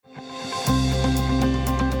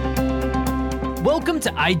Welcome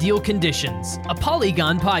to Ideal Conditions, a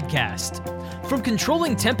Polygon podcast. From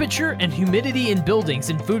controlling temperature and humidity in buildings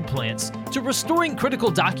and food plants to restoring critical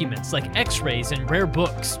documents like X-rays and rare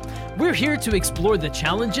books, we're here to explore the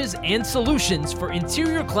challenges and solutions for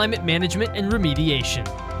interior climate management and remediation.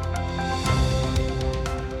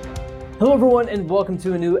 Hello, everyone, and welcome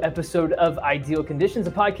to a new episode of Ideal Conditions,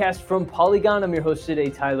 a podcast from Polygon. I'm your host today,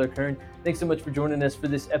 Tyler Kern. Thanks so much for joining us for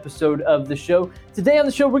this episode of the show. Today on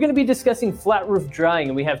the show, we're going to be discussing flat roof drying,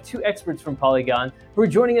 and we have two experts from Polygon who are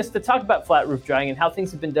joining us to talk about flat roof drying and how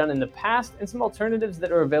things have been done in the past and some alternatives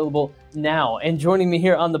that are available now. And joining me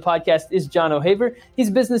here on the podcast is John O'Haver. He's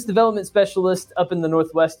a business development specialist up in the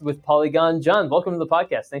Northwest with Polygon. John, welcome to the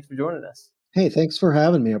podcast. Thanks for joining us. Hey, thanks for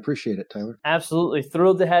having me. I appreciate it, Tyler. Absolutely.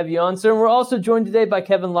 Thrilled to have you on, sir. And we're also joined today by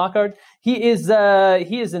Kevin Lockhart. He is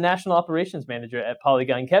the National Operations Manager at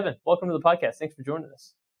Polygon. Kevin, welcome to the podcast. Thanks for joining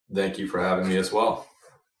us. Thank you for having me as well.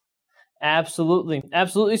 Absolutely.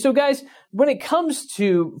 Absolutely. So, guys, when it comes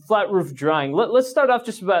to flat roof drying, let's start off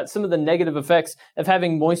just about some of the negative effects of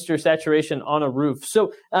having moisture saturation on a roof.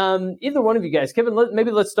 So either one of you guys, Kevin,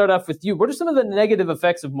 maybe let's start off with you. What are some of the negative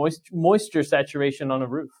effects of moisture saturation on a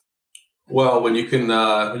roof? Well, when you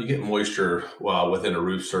get moisture within a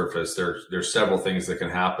roof surface, there's several things that can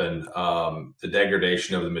happen. The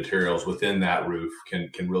degradation of the materials within that roof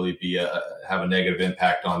can really have a negative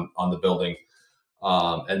impact on the building.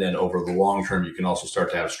 And then over the long term, you can also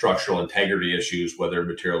start to have structural integrity issues, whether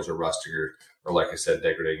materials are rusting or like I said,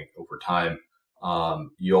 degrading over time.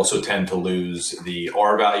 You also tend to lose the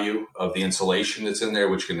R value of the insulation that's in there,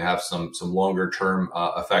 which can have some longer term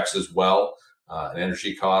effects as well. And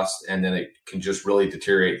energy costs, and then it can just really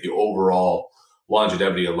deteriorate the overall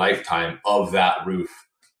longevity and lifetime of that roof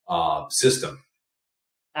system.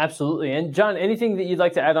 Absolutely. And John, anything that you'd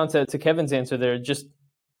like to add on to Kevin's answer there, just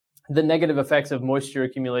the negative effects of moisture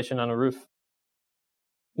accumulation on a roof?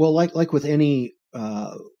 Well, like with any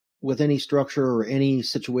structure or any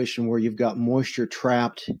situation where you've got moisture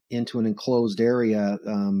trapped into an enclosed area,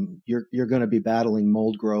 you're going to be battling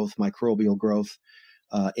mold growth, microbial growth,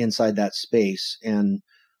 inside that space. And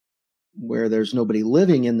where there's nobody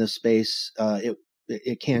living in this space,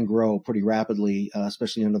 it can grow pretty rapidly,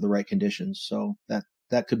 especially under the right conditions. So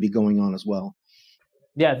that could be going on as well.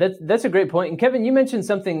 Yeah, that's a great point. And Kevin, you mentioned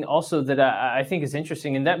something also that I think is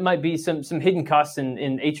interesting, and that might be some hidden costs in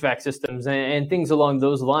HVAC systems and things along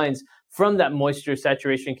those lines from that moisture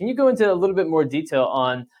saturation. Can you go into a little bit more detail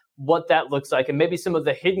on what that looks like and maybe some of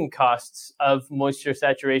the hidden costs of moisture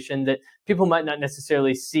saturation that people might not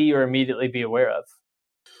necessarily see or immediately be aware of?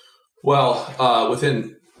 Well,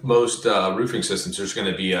 within most roofing systems, there's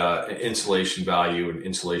going to be an insulation value and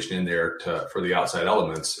insulation in there for the outside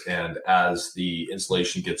elements. And as the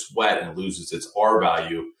insulation gets wet and loses its R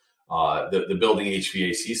value, the building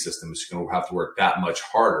HVAC system is going to have to work that much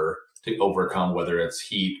harder to overcome whether it's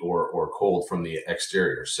heat or cold from the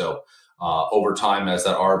exterior. So over time, as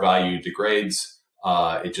that R value degrades,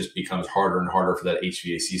 it just becomes harder and harder for that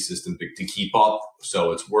HVAC system to keep up.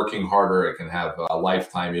 So it's working harder. It can have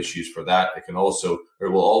lifetime issues for that. It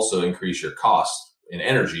will also increase your costs in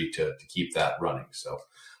energy to keep that running. So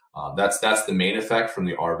that's the main effect from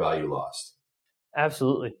the R value lost.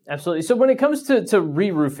 Absolutely. Absolutely. So when it comes to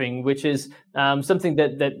re-roofing, which is something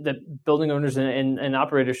that building owners and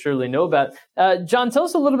operators surely know about, John, tell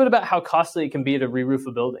us a little bit about how costly it can be to re-roof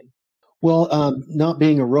a building. Well, not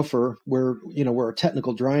being a roofer, we're a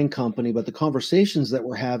technical drying company, but the conversations that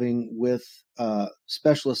we're having with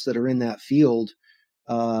specialists that are in that field,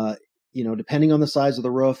 depending on the size of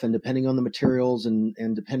the roof and depending on the materials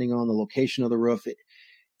and depending on the location of the roof,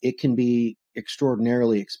 it can be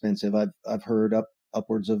extraordinarily expensive. I've heard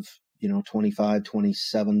upwards of $25,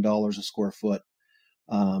 $27 a square foot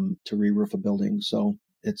to re-roof a building. So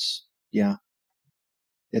it's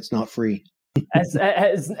not free.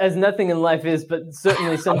 As nothing in life is, but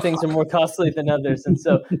certainly some things are more costly than others, and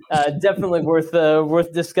so definitely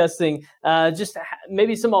worth discussing. Just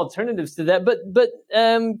maybe some alternatives to that. But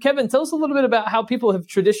Kevin, tell us a little bit about how people have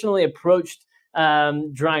traditionally approached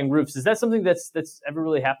drying roofs. Is that something that's ever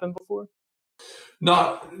really happened before?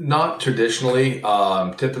 Not traditionally.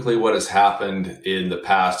 Typically, what has happened in the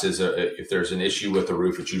past is if there's an issue with the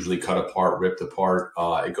roof, it's usually cut apart, ripped apart.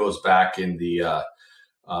 It goes back in the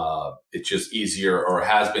it's just easier, or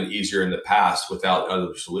has been easier in the past without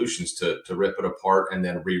other solutions to rip it apart and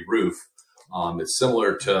then re-roof. It's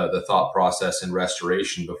similar to the thought process in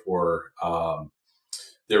restoration before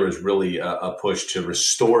there was really a push to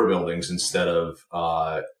restore buildings instead of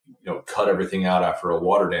cut everything out after a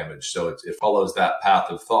water damage. So it follows that path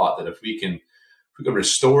of thought that if we can we could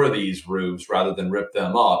restore these roofs rather than rip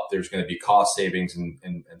them up, there's going to be cost savings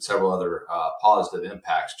and several other positive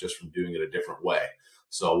impacts just from doing it a different way.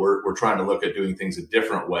 So we're trying to look at doing things a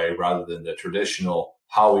different way rather than the traditional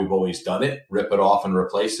how we've always done it, rip it off and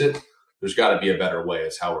replace it. There's got to be a better way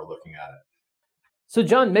is how we're looking at it. So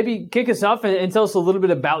John, maybe kick us off and tell us a little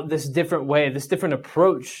bit about this different way, this different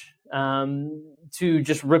approach to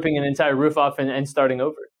just ripping an entire roof off and starting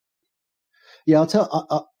over. Yeah,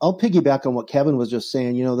 I'll piggyback on what Kevin was just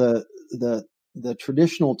saying. You know, the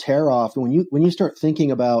traditional tear off, when you start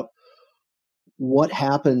thinking about what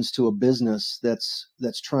happens to a business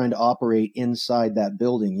that's trying to operate inside that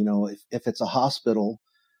building, you know, if it's a hospital,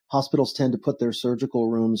 hospitals tend to put their surgical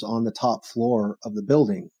rooms on the top floor of the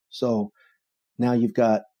building. So now you've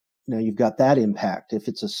got that impact. If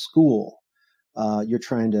it's a school, you're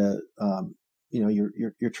trying to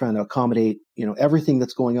you're trying to accommodate, you know, everything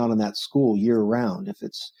that's going on in that school year round.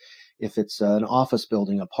 If it's an office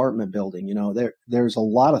building, apartment building, you know, there's a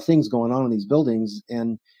lot of things going on in these buildings,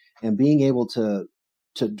 and being able to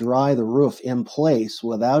dry the roof in place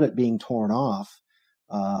without it being torn off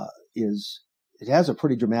it has a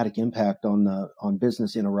pretty dramatic impact on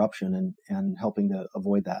business interruption and helping to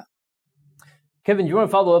avoid that. Kevin, do you want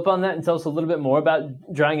to follow up on that and tell us a little bit more about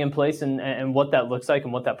drying in place and what that looks like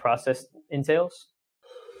and what that process entails?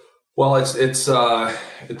 Well,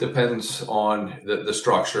 it depends on the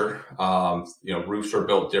structure. You know, roofs are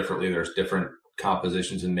built differently. There's different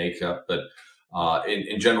compositions and makeup, but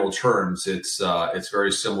in general terms, it's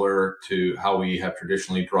very similar to how we have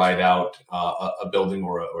traditionally dried out a building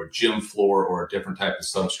or a gym floor or a different type of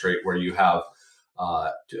substrate, where you have a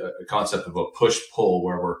concept of a push-pull,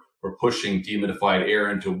 where we're pushing dehumidified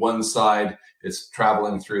air into one side. It's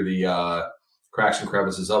traveling through the cracks and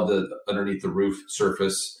crevices of underneath the roof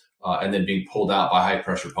surface, and then being pulled out by high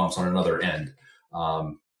pressure pumps on another end.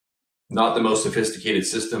 Not the most sophisticated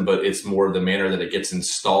system, but it's more the manner that it gets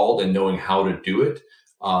installed and knowing how to do it,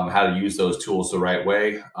 how to use those tools the right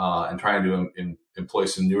way, and trying to employ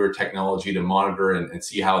some newer technology to monitor and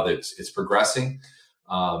see how it's progressing.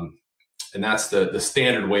 And that's the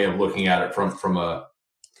standard way of looking at it from a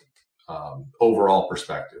overall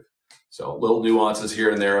perspective. So little nuances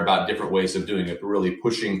here and there about different ways of doing it, but really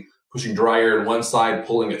pushing dry air on one side,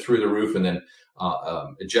 pulling it through the roof, and then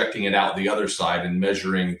ejecting it out the other side, and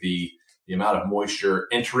measuring the amount of moisture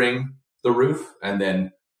entering the roof and then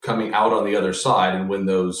coming out on the other side. And when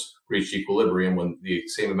those reach equilibrium, when the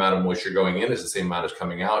same amount of moisture going in is the same amount as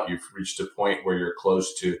coming out, you've reached a point where you're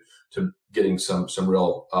close to getting some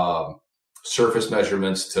real surface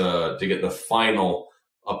measurements to get the final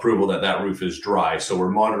approval that roof is dry. So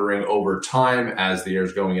we're monitoring over time as the air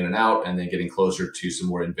is going in and out, and then getting closer to some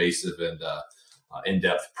more invasive and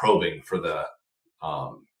in-depth probing for the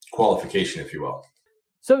qualification, if you will.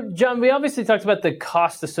 So, John, we obviously talked about the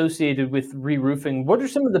cost associated with re-roofing. What are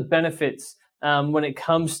some of the benefits when it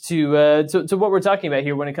comes to what we're talking about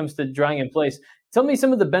here when it comes to drying in place? Tell me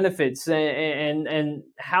some of the benefits and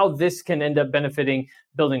how this can end up benefiting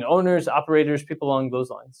building owners, operators, people along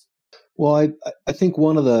those lines. Well, I think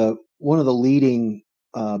one of the leading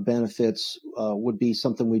benefits would be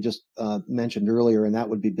something we just mentioned earlier, and that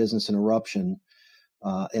would be business interruption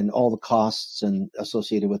and all the costs and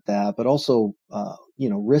associated with that, but also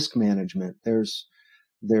risk management. There's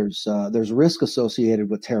risk associated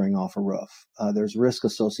with tearing off a roof. There's risk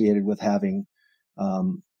associated with having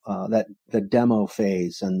the demo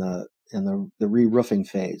phase and the re-roofing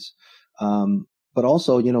phase. But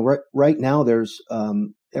also, right now there's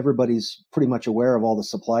everybody's pretty much aware of all the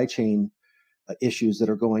supply chain issues that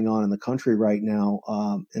are going on in the country right now.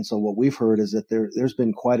 And so what we've heard is that there's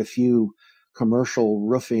been quite a few commercial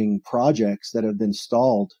roofing projects that have been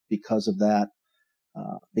stalled because of that,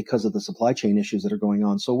 because of the supply chain issues that are going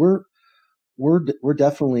on. So we're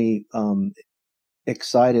definitely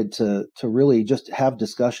excited to really just have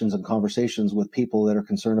discussions and conversations with people that are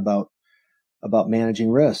concerned about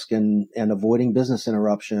managing risk and avoiding business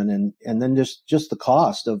interruption and then just the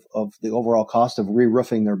cost of the overall cost of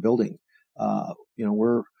re-roofing their building.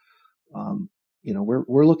 We're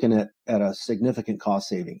looking at a significant cost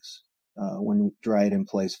savings when we dry it in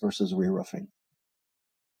place versus re-roofing.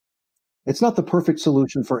 It's not the perfect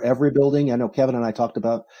solution for every building. I know Kevin and I have talked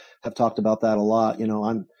about that a lot.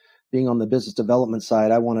 I'm being on the business development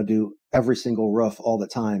side. I want to do every single roof all the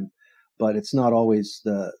time, but it's not always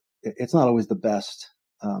the best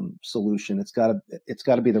solution. It's got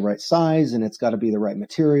to be the right size, and it's got to be the right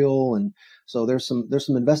material. And so there's some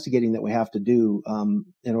investigating that we have to do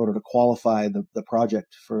in order to qualify the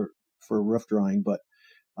project for roof drying. But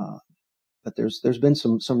there's been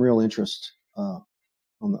some real interest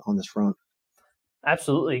on this front.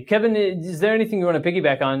 Absolutely. Kevin, is there anything you want to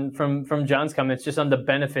piggyback on from John's comments just on the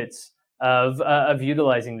benefits of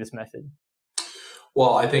utilizing this method?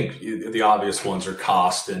 Well, I think the obvious ones are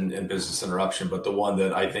cost and business interruption, but the one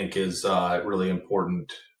that I think is really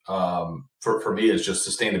important for me is just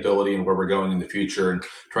sustainability and where we're going in the future, and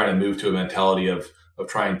trying to move to a mentality of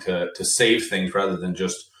trying to save things rather than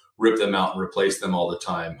just rip them out and replace them all the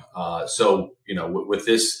time. So, with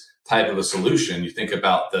this type of a solution, you think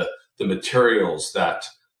about the materials that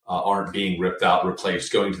aren't being ripped out,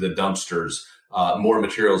 replaced, going to the dumpsters, more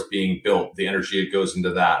materials being built, the energy that goes into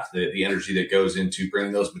that, the energy that goes into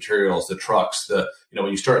bringing those materials, the trucks, when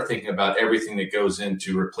you start thinking about everything that goes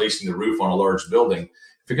into replacing the roof on a large building,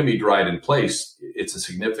 if it can be dried in place, it's a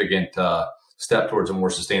significant step towards a more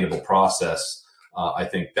sustainable process. I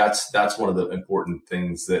think that's one of the important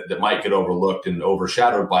things that might get overlooked and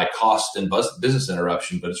overshadowed by cost and business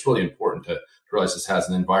interruption, but it's really important to realize this has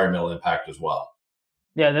an environmental impact as well.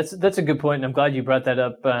 Yeah, that's a good point, and I'm glad you brought that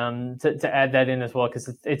up to add that in as well,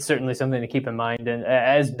 because it's certainly something to keep in mind, and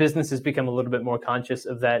as businesses become a little bit more conscious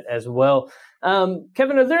of that as well.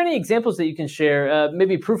 Kevin, are there any examples that you can share,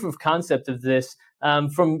 maybe proof of concept of this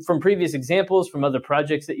from previous examples, from other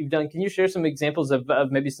projects that you've done? Can you share some examples of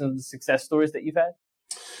maybe some of the success stories that you've had?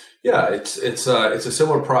 Yeah, it's a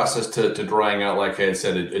similar process to drying out, like I had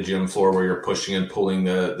said, a gym floor where you're pushing and pulling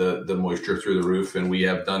the moisture through the roof. And we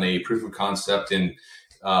have done a proof of concept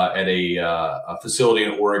at a facility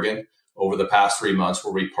in Oregon over the past 3 months,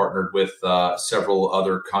 where we partnered with several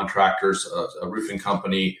other contractors, a roofing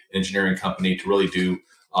company, engineering company, to really do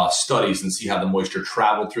studies and see how the moisture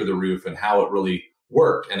traveled through the roof and how it really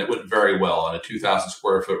worked. And it went very well on a 2,000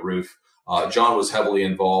 square foot roof. John was heavily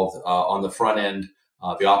involved on the front end.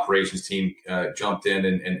 The operations team jumped in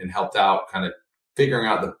and helped out, kind of figuring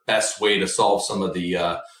out the best way to solve some of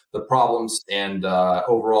the problems, and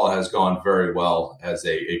overall has gone very well as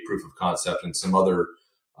a proof of concept, and some other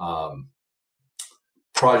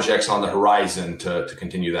projects on the horizon to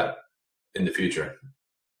continue that in the future.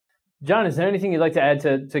 John, is there anything you'd like to add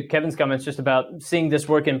to Kevin's comments just about seeing this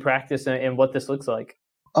work in practice and what this looks like?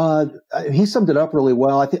 He summed it up really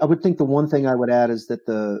well. I would think the one thing I would add is that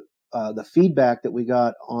the feedback that we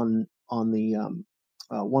got on the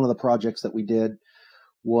one of the projects that we did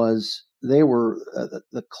was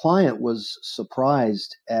the client was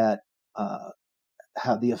surprised at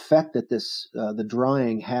how the effect that the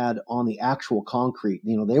drying had on the actual concrete.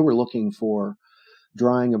 They were looking for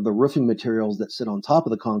drying of the roofing materials that sit on top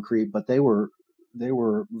of the concrete, but they were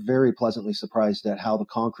very pleasantly surprised at how the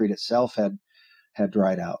concrete itself had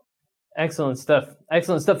dried out. Excellent stuff.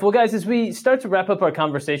 Excellent stuff. Well, guys, as we start to wrap up our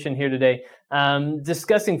conversation here today,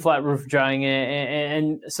 discussing flat roof drying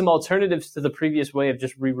and some alternatives to the previous way of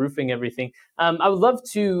just re-roofing everything, I would love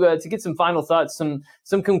to get some final thoughts,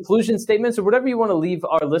 some conclusion statements, or whatever you want to leave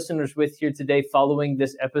our listeners with here today following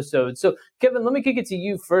this episode. So, Kevin, let me kick it to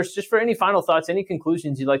you first, just for any final thoughts, any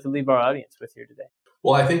conclusions you'd like to leave our audience with here today.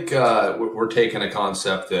 Well, I think we're taking a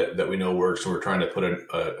concept that we know works, and we're trying to put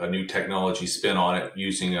a new technology spin on it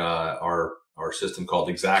using our system called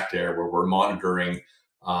ExactAir, where we're monitoring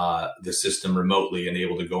the system remotely and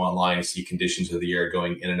able to go online and see conditions of the air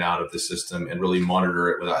going in and out of the system and really monitor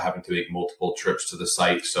it without having to make multiple trips to the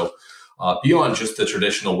site. So beyond just the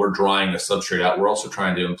traditional, we're drying the substrate out, we're also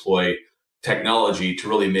trying to employ technology to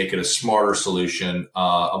really make it a smarter solution,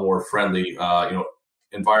 a more friendly,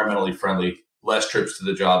 environmentally friendly, less trips to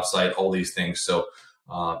the job site, all these things. So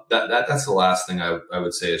that's the last thing I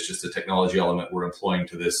would say is just the technology element we're employing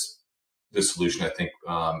to this solution. I think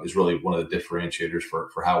is really one of the differentiators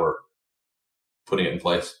for how we're putting it in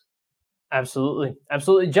place. Absolutely.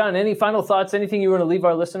 Absolutely. John, any final thoughts, anything you want to leave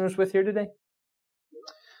our listeners with here today?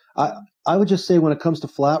 I would just say when it comes to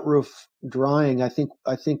flat roof drying, I think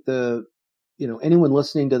anyone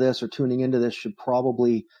listening to this or tuning into this should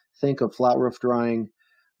probably think of flat roof drying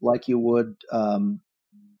like you would, a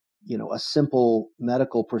simple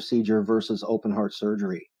medical procedure versus open heart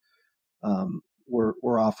surgery.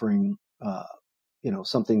 We're offering,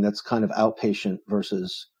 something that's kind of outpatient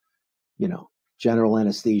versus, general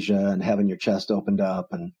anesthesia and having your chest opened up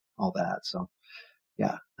and all that. So,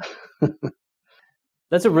 yeah.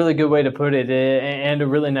 That's a really good way to put it, and a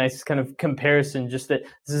really nice kind of comparison. Just that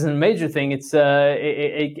this isn't a major thing;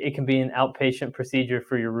 it can be an outpatient procedure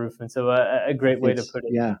for your roof, and so a great way to put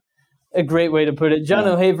it. Yeah, a great way to put it. John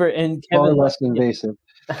O'Haver and Kevin. Far less invasive.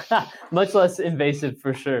 Much less invasive,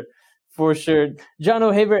 for sure. For sure. John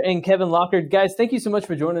O'Haver and Kevin Lockard, guys, thank you so much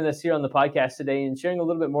for joining us here on the podcast today and sharing a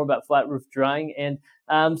little bit more about flat roof drying and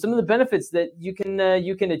some of the benefits that you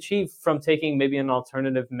can achieve from taking maybe an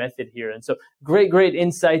alternative method here. And so great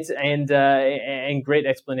insights and great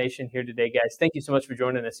explanation here today, guys. Thank you so much for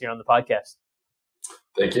joining us here on the podcast.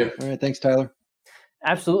 Thank you. All right. Thanks, Tyler.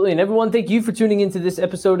 Absolutely. And everyone, thank you for tuning into this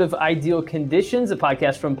episode of Ideal Conditions, a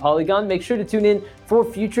podcast from Polygon. Make sure to tune in for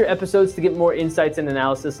future episodes to get more insights and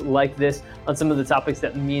analysis like this on some of the topics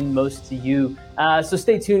that mean most to you. So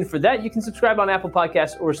stay tuned for that. You can subscribe on Apple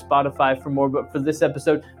Podcasts or Spotify for more. But for this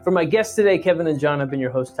episode, for my guests today, Kevin and John, I've been your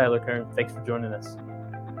host, Tyler Kern. Thanks for joining us.